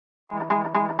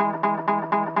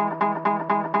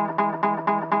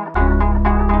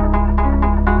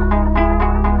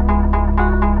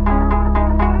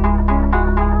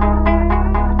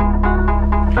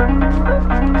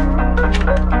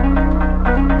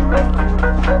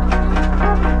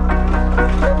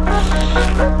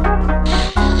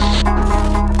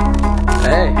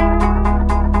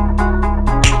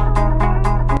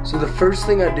First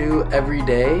thing I do every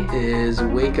day is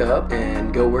wake up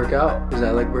and go work out because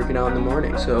I like working out in the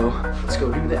morning. So let's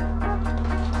go do that.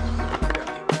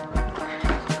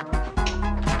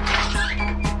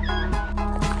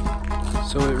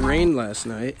 So it rained last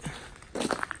night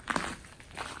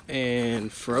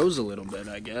and froze a little bit,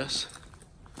 I guess.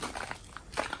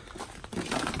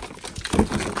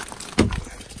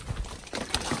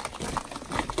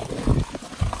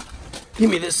 Give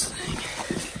me this thing.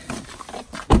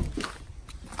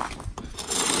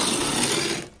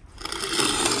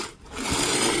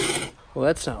 Well,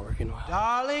 that's not working well.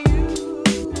 Darling, you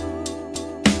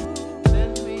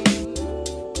send me,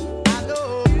 I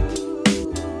know you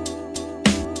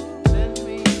send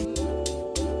me,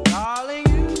 darling,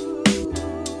 you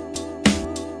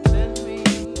send me,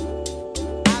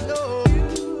 I know you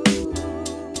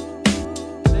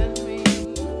send me,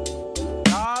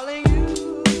 darling, you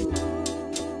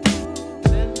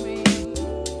send me,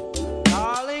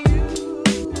 darling, you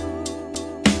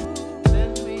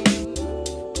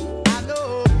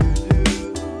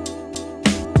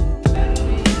send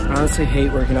me. I honestly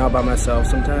hate working out by myself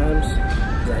sometimes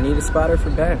because I need a spotter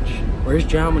for bench. Where's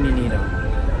John when you need him?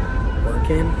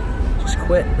 Working? Just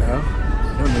quit, bro. You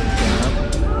don't need a job.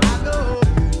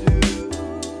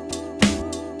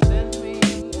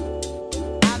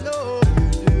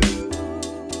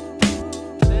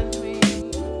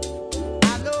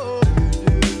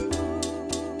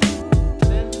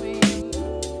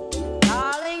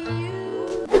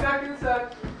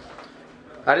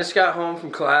 I just got home from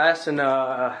class and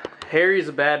Harry's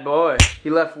a bad boy. He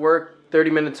left work 30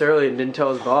 minutes early and didn't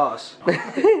tell his boss.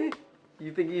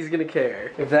 You think he's gonna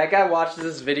care? If that guy watches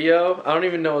this video, I don't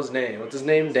even know his name. What's his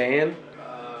name? Dan?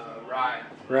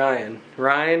 Ryan.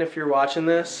 Ryan, if you're watching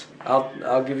this,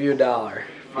 I'll give you $1.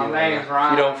 My name's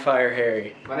Ryan. If you don't fire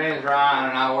Harry. My name's Ryan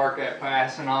and I work at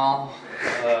Fastenal.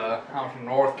 I'm from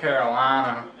North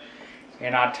Carolina.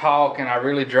 And I talk and I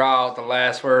really draw out the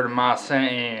last word of my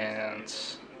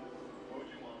sentence.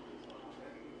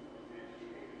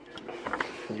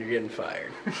 You're getting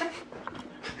fired.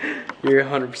 You're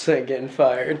 100% getting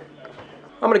fired.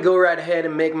 I'm gonna go right ahead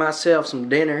and make myself some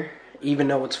dinner, even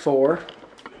though it's 4.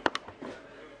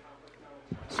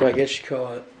 So I guess you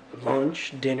call it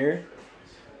lunch, dinner,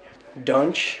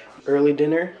 dunch, early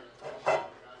dinner.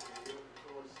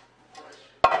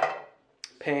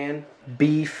 Pan,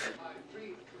 beef,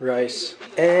 rice,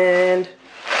 and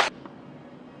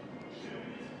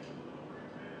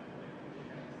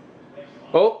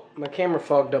oh, my camera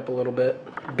fogged up a little bit.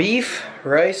 Beef,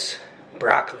 rice,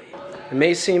 broccoli. It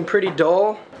may seem pretty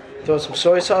dull. Throw some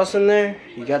soy sauce in there.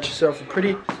 You got yourself a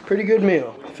pretty good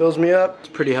meal. Fills me up. It's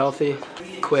pretty healthy,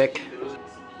 quick.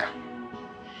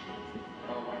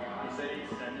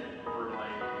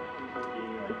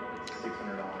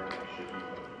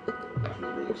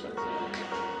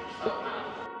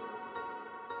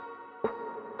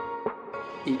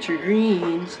 Eat your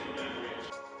greens.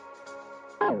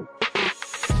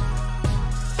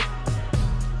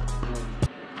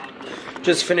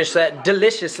 Just finished that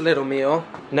delicious little meal.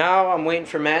 Now I'm waiting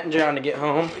for Matt and John to get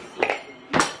home.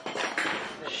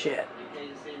 Shit.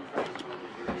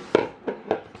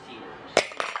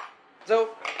 So,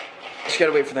 just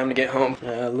gotta wait for them to get home.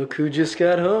 Look who just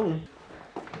got home.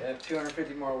 I have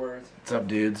 250 more words. What's up,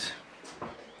 dudes?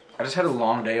 I just had a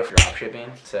long day of drop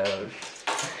shipping, so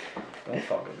don't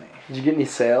fuck with me. Did you get any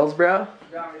sales, bro?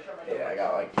 Yeah, I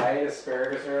got like, I ate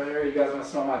asparagus earlier. You guys wanna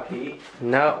smell my pee?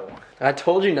 No. I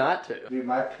told you not to. Dude,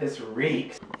 my piss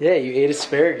reeks. Yeah, you ate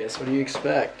asparagus. What do you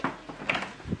expect?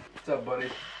 What's up, buddy?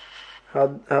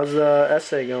 How's the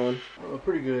essay going? Oh,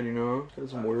 pretty good, you know. Got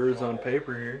some words on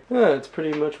paper here. Yeah, it's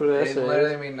pretty much what an They essay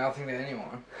literally is. mean nothing to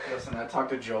anyone. Listen, I talked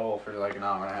to Joel for like an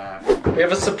hour and a half. We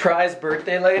have a surprise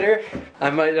birthday later. I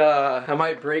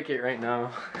might break it right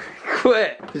now.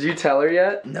 Quit. Did you tell her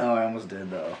yet? No, I almost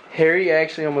did though. Harry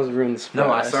actually almost ruined the surprise.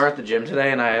 No, I saw her at the gym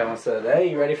today and I almost said,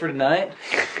 "Hey, you ready for tonight?"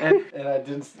 and I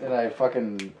didn't, and I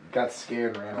fucking got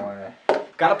scared and ran away.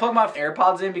 Gotta plug my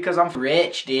AirPods in because I'm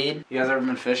rich, dude. You guys ever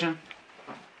been fishing?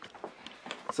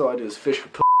 That's all I do is fish for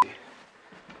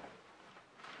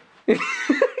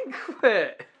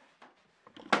Quit.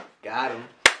 Got him.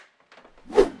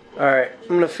 Alright, I'm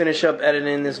gonna finish up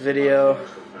editing this video.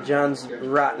 John's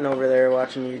rotting over there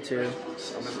watching YouTube.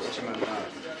 I'm just itching my nut.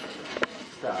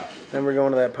 Stop. Then we're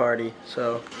going to that party,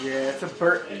 so. Yeah, it's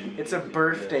a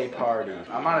birthday party.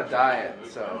 I'm on a diet,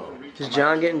 so. Is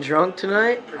John getting drunk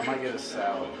tonight? I might get a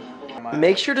salad.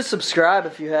 Make sure to subscribe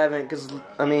if you haven't, because,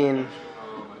 I mean.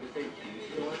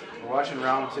 We're watching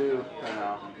round 2 right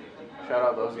now. Shout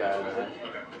out those guys, man.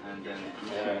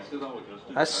 Yeah.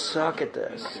 I suck at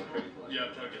this.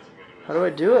 How do I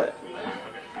do it?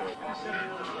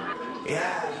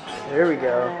 Yeah. There we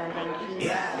go.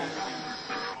 Yeah.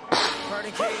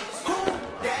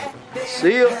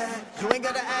 See ya. You ain't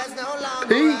gotta